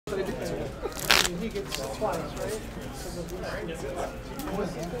gets twice, right?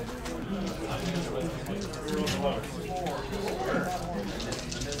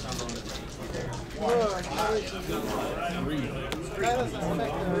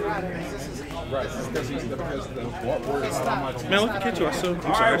 Right, because the what word is not. Man, look at Kitsu. I'm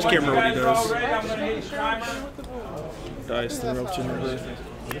sorry, I just can't remember what he does. Dice, the real generally.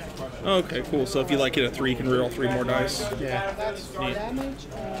 Okay, cool. So if you like it at 3, you can reroll 3 more dice. Yeah. Neat.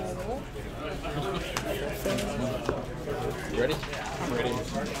 You ready? I'm ready.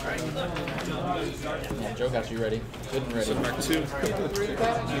 Yeah, Joe got you ready. Good and ready. So back 2. 2.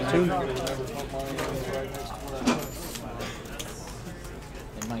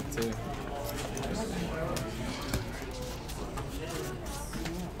 And Mike too.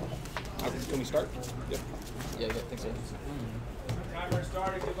 Can we start? Yep. Yeah, I think so. Timer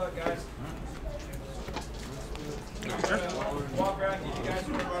started. Good luck, guys. Walk around. Get you guys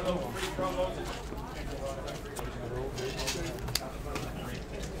one of our little free promos.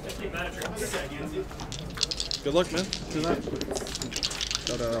 Good luck, man. Do that.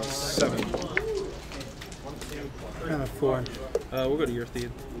 Got 7. 4. We'll go to your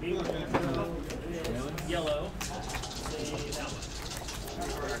feed. Yellow.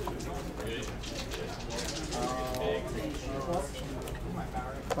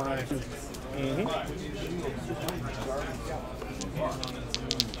 5.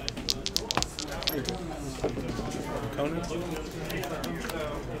 Conan.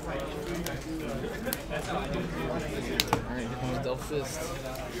 Alright, stealth fist.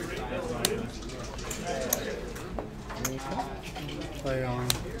 Play on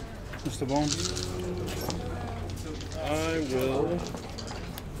Mr. Bones. I will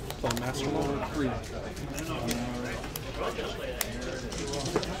play Mastermind 3.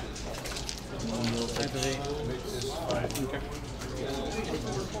 Okay.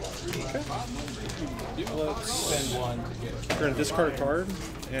 Let's Spend 1 to get. we're gonna discard a card and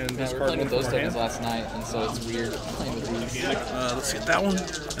Yeah, we were discard playing one with from those our tokens hand. last night, and so it's weird playing with these. Let's get that one,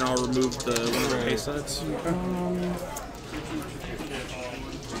 and I'll remove the one of the pay sides.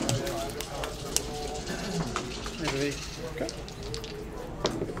 Okay.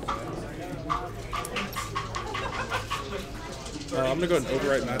 I'm gonna go ahead and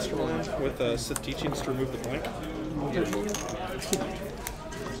overwrite Mastermind with Sith Teachings to remove the blank.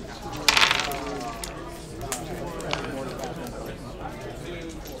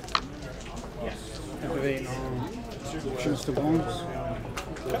 Activate on Mr. Bones.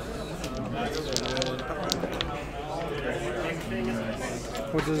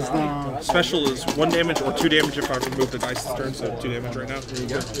 What does Special is 1 damage or 2 damage if I remove the dice this turn, so 2 damage right now. There you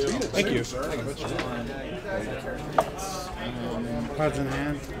go. Thank you. cards in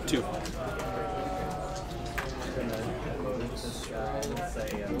hand? 2.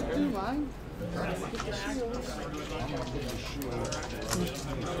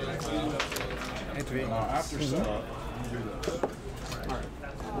 After setup, you do this. Alright.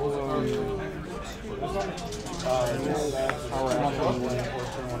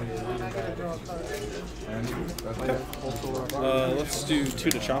 Let's do 2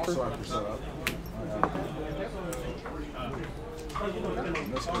 to Chopper.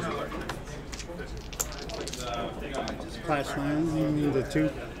 Clash land, you need a 2.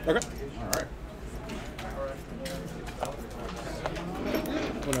 Okay. Alright.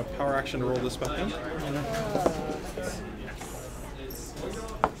 I'm going to power action to roll this back in.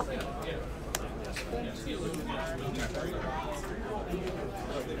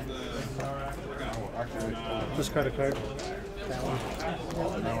 Discard a card.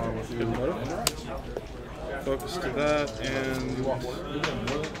 Focus to that, and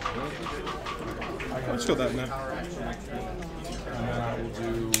let's go that now. And then I will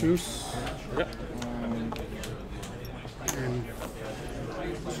do Juice. Okay. And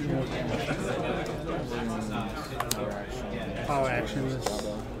power action is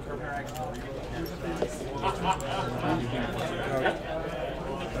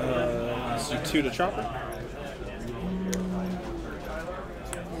Let's do 2 to Chopper.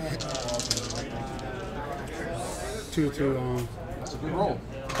 That's a good roll.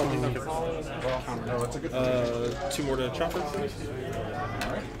 No, it's a good 2 more to Chopper. Alright.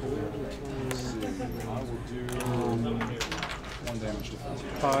 I will do 1 damage defense.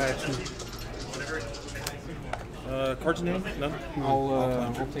 power action. Cards in hand? None?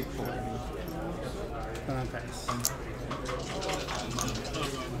 I'll take 4. Then I pass.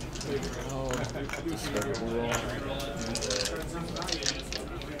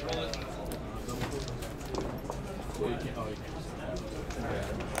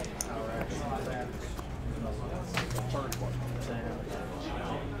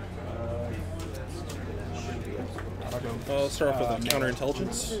 I'll start off with a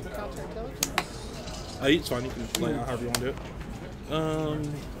counterintelligence. It's fine. You can lay out however you want to do it.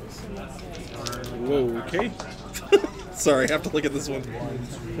 Whoa, okay. Sorry, I have to look at this one.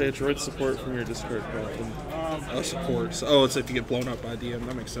 Play a droid support from your discard pile. Support. So, oh, it's if you get blown up by a DM.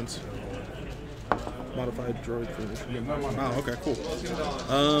 That makes sense. Modified droid for oh, okay, cool.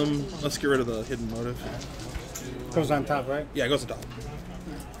 Let's get rid of the hidden motive. Goes on top, right? Yeah, it goes on top.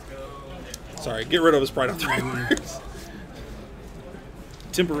 Sorry, get rid of his pride afterwards.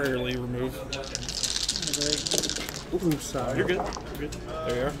 Temporarily remove. Oops, sorry. You're good. You're good.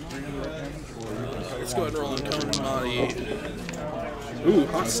 There you are. Let's go ahead and roll on eMotti. Ooh,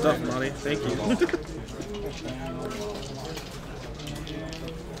 hot stuff, Motti. Thank you.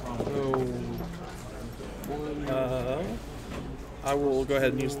 I will go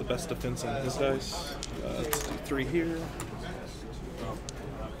ahead and use the best defense on his dice. Let's do 3 here.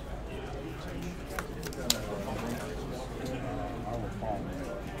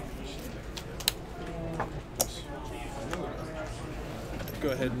 Go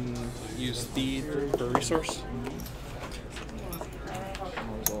ahead and use the for resource.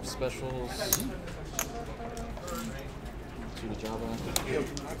 Resolve specials. To the Java.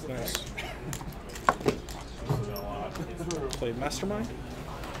 Nice. Play Mastermind.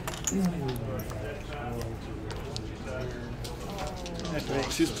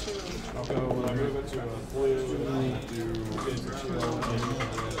 Excuse me. I'll go when I move it to a blue,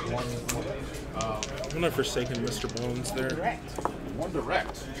 I'm gonna forsaken Mr. Bones there. one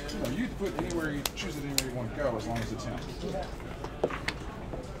direct. No, you put anywhere you choose it anywhere you want to go as long as it's him.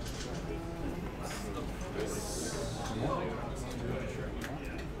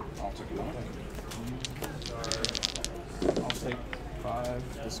 I'll take it. I'll take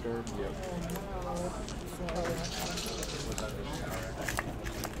 5. Discard. Yep.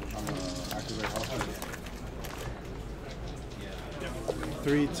 I'm gonna activate hostile.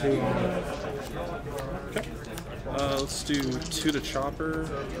 3, 2, Okay. Let's do 2 to Chopper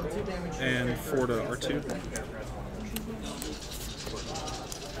and 4 to R2.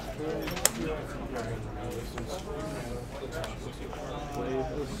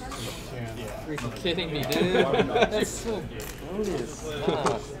 Are you kidding me, dude? That's so bonus.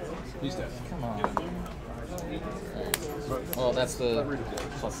 He's dead. Come on. Well, that's the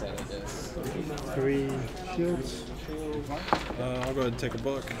plus side, I guess. 3 shields. I'll go ahead and take a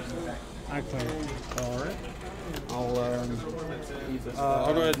book. I claim. Alright. I'll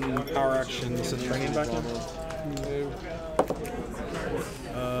I'll go ahead and power action this training back in.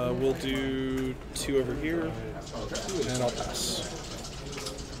 We'll do 2 over here, and I'll pass.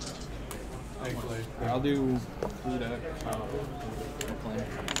 I'll do blue deck.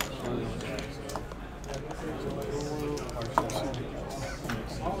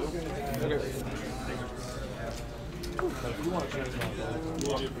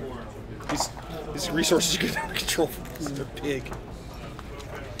 These resources are getting out of control. They're big.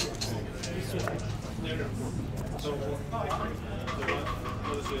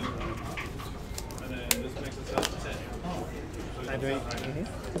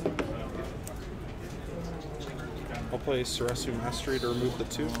 I'll play Sarasu Mastery to remove the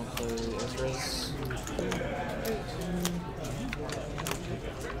 2. I'll play Ezra's.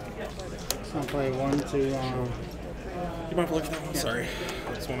 I'll play 1, 2, You might look at that one. Sorry.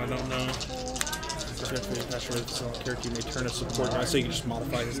 That's one I don't know. Character you may turn a support die, so you can just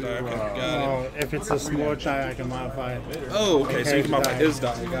modify his die. Okay, got it. oh, if it's a small die, I can modify it. Oh, okay, so you can modify his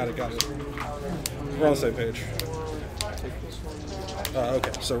die. Got it, got it. We're on the same page.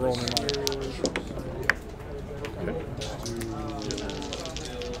 Okay, so roll me mine.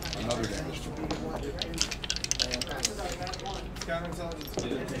 Another damage.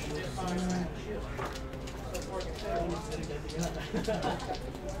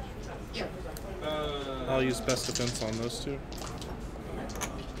 I'll use best defense on those 2.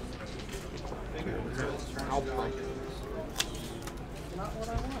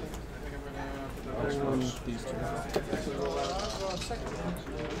 These 2.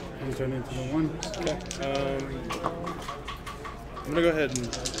 And turn into the 1. Okay. I'm gonna go ahead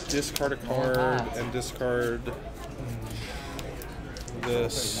and discard a card and discard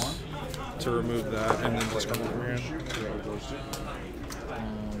this to remove that, and then discard it over here.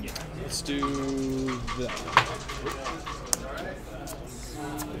 Let's do that.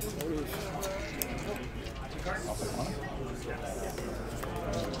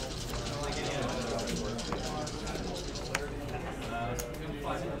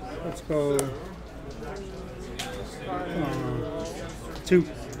 Let's go 2.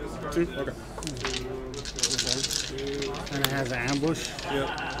 2? Okay. And it has an ambush. Yep.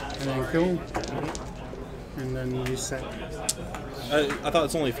 And then kill. And then you set. I thought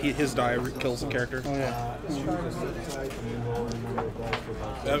it's only if his die kills the character. Oh yeah.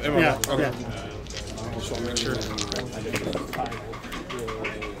 Am I Yeah. wrong? Okay. Yeah. Just want to make sure.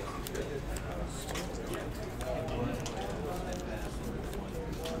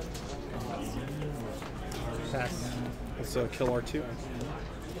 Pass. Let's kill R2.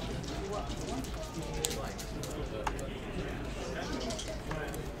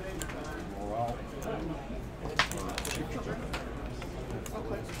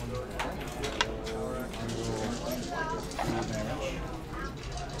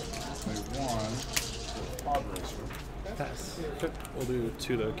 Pass. Okay. We'll do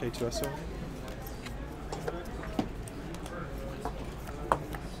 2 to K2SO.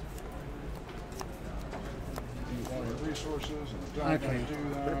 Resources and Okay. do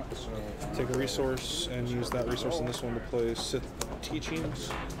that. So Take a resource and use that resource in this one to play Sith Teachings.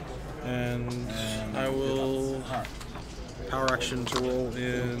 And I will power action to roll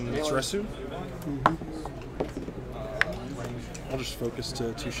in Resu. I'll just focus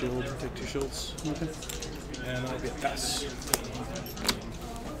to 2 shield, take 2 shields. Okay. And that'll be a pass.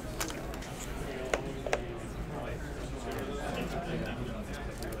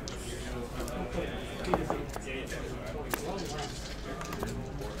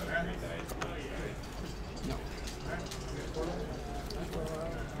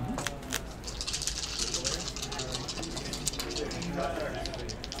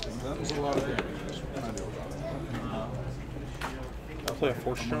 that was a lot of damage. What can I do about it? I'll play a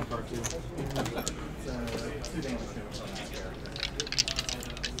force jump. Hold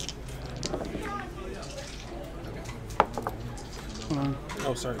on.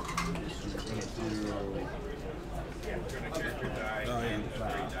 Oh, sorry. Oh, yeah.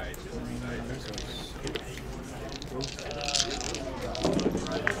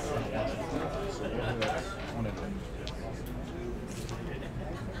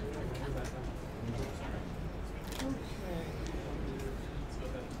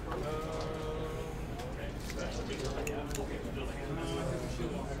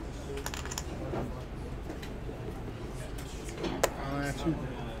 Power action.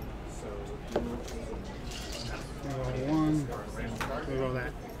 Reroll 1. Reroll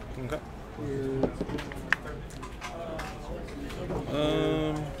that. Okay.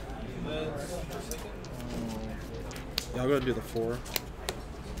 Yeah, I'll go ahead and do the 4.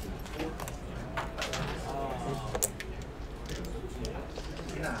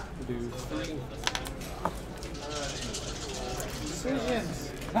 Do 3.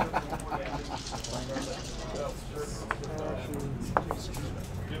 Decisions.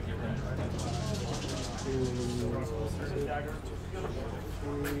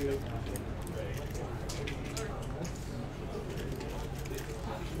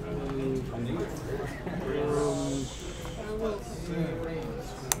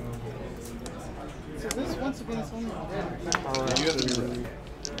 So this once again is only red. You have to be ready.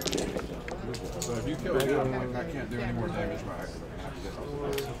 So if you kill him, I can't do any more damage by activating.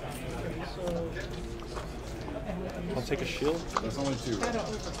 I'll take a shield. That's only 2. I don't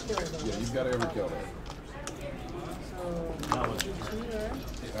overkill Yeah, you've got to overkill that. So 2 there.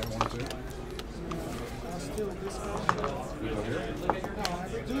 Okay, 1, 2. I'll steal this one. Go here. No,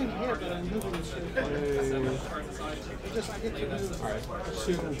 I'm doing it here, but I'm moving the shit. It's just I get to move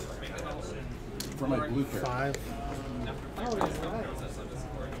 2. From a blue pair. 5. Oh, he's right.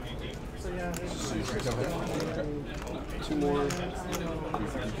 So yeah, So you can kill him. 2 more. You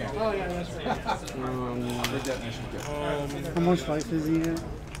can't. oh yeah, that's right. Big detonation kill. How much life is he at?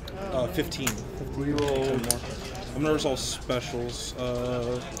 15. 15. Reroll more. I'm gonna resolve specials.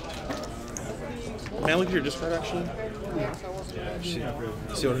 May I look at your discard actually? See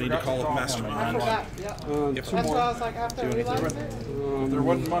what I need to call it mastermind. Forgot, yeah. Yep. That's why I was like, after I realized it. If there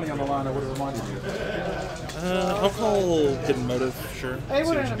wasn't money on the line, I would have reminded you. I'll call hidden motive, sure. It See what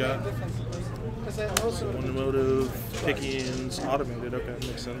wouldn't you have got. made a difference. Because that also would One motive, pickings, automated. Okay,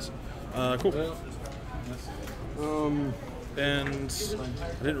 makes sense. Cool. And I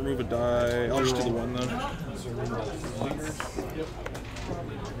didn't remove a die. I'll just do the 1 then.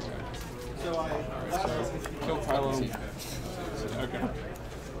 Kill Kylo. Okay.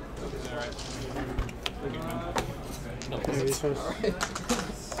 Okay, resource.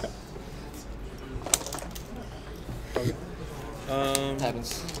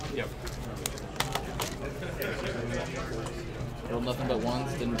 Happens. Yep. Rolled nothing but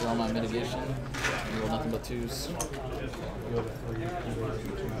 1s, didn't draw my mitigation. Rolled nothing but 2s.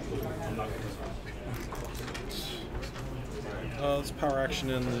 Let's power action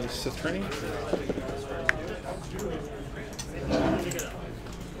in the Sith training.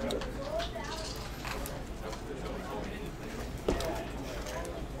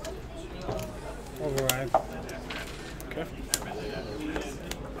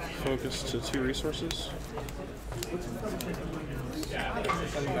 this to 2 resources.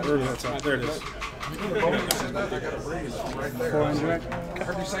 Where did that sound? There it is. Right there. 4 indirect. I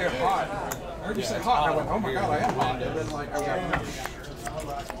heard you say hot. I heard you say hot. And I went, oh my god, I am hot. And then like, I got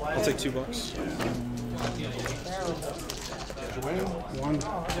I'll take $2. One.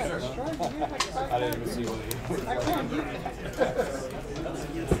 I didn't even see what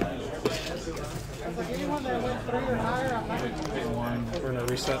Anyone that went 3 or higher, I'm not going to We're gonna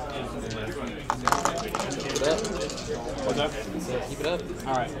reset. Keep it up. What's that? So keep it up.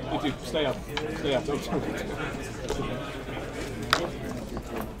 All right, you two, stay up. Stay up.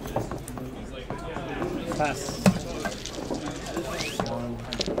 pass.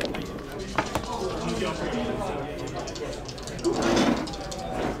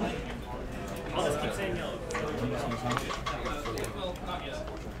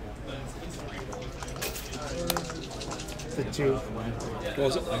 The 2. What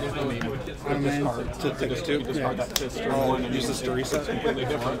was it? I'm in. To take us 2? Discard that fist or Oh, one and use this to reset? completely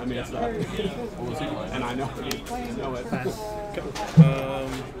different. I mean, it's that. And I know it. Pass.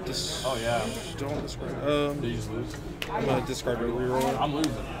 This. Oh, yeah. Don't discard. Did you just lose? I'm gonna discard a reroll. I'm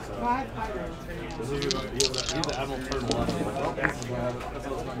losing. So. He's the Admiral turn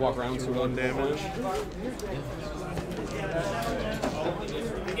 1. Walk around to 1 damage.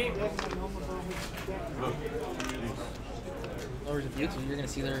 Lords of YouTube, you're gonna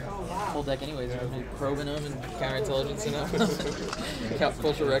see their whole deck anyways. They're gonna be probing them and counterintelligence them. Count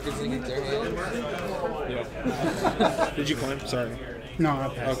cultural records and get their hand. Yeah. Did you claim? Sorry. No, I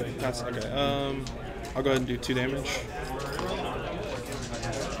passed. Okay, pass. Okay. I'll go ahead and do 2 damage.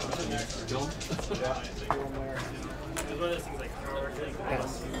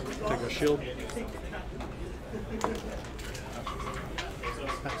 Pass. Take a shield.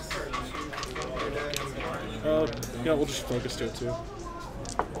 Yeah, we'll just focus to it too.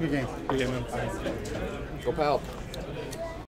 Good game. Good game, man. Go Palp.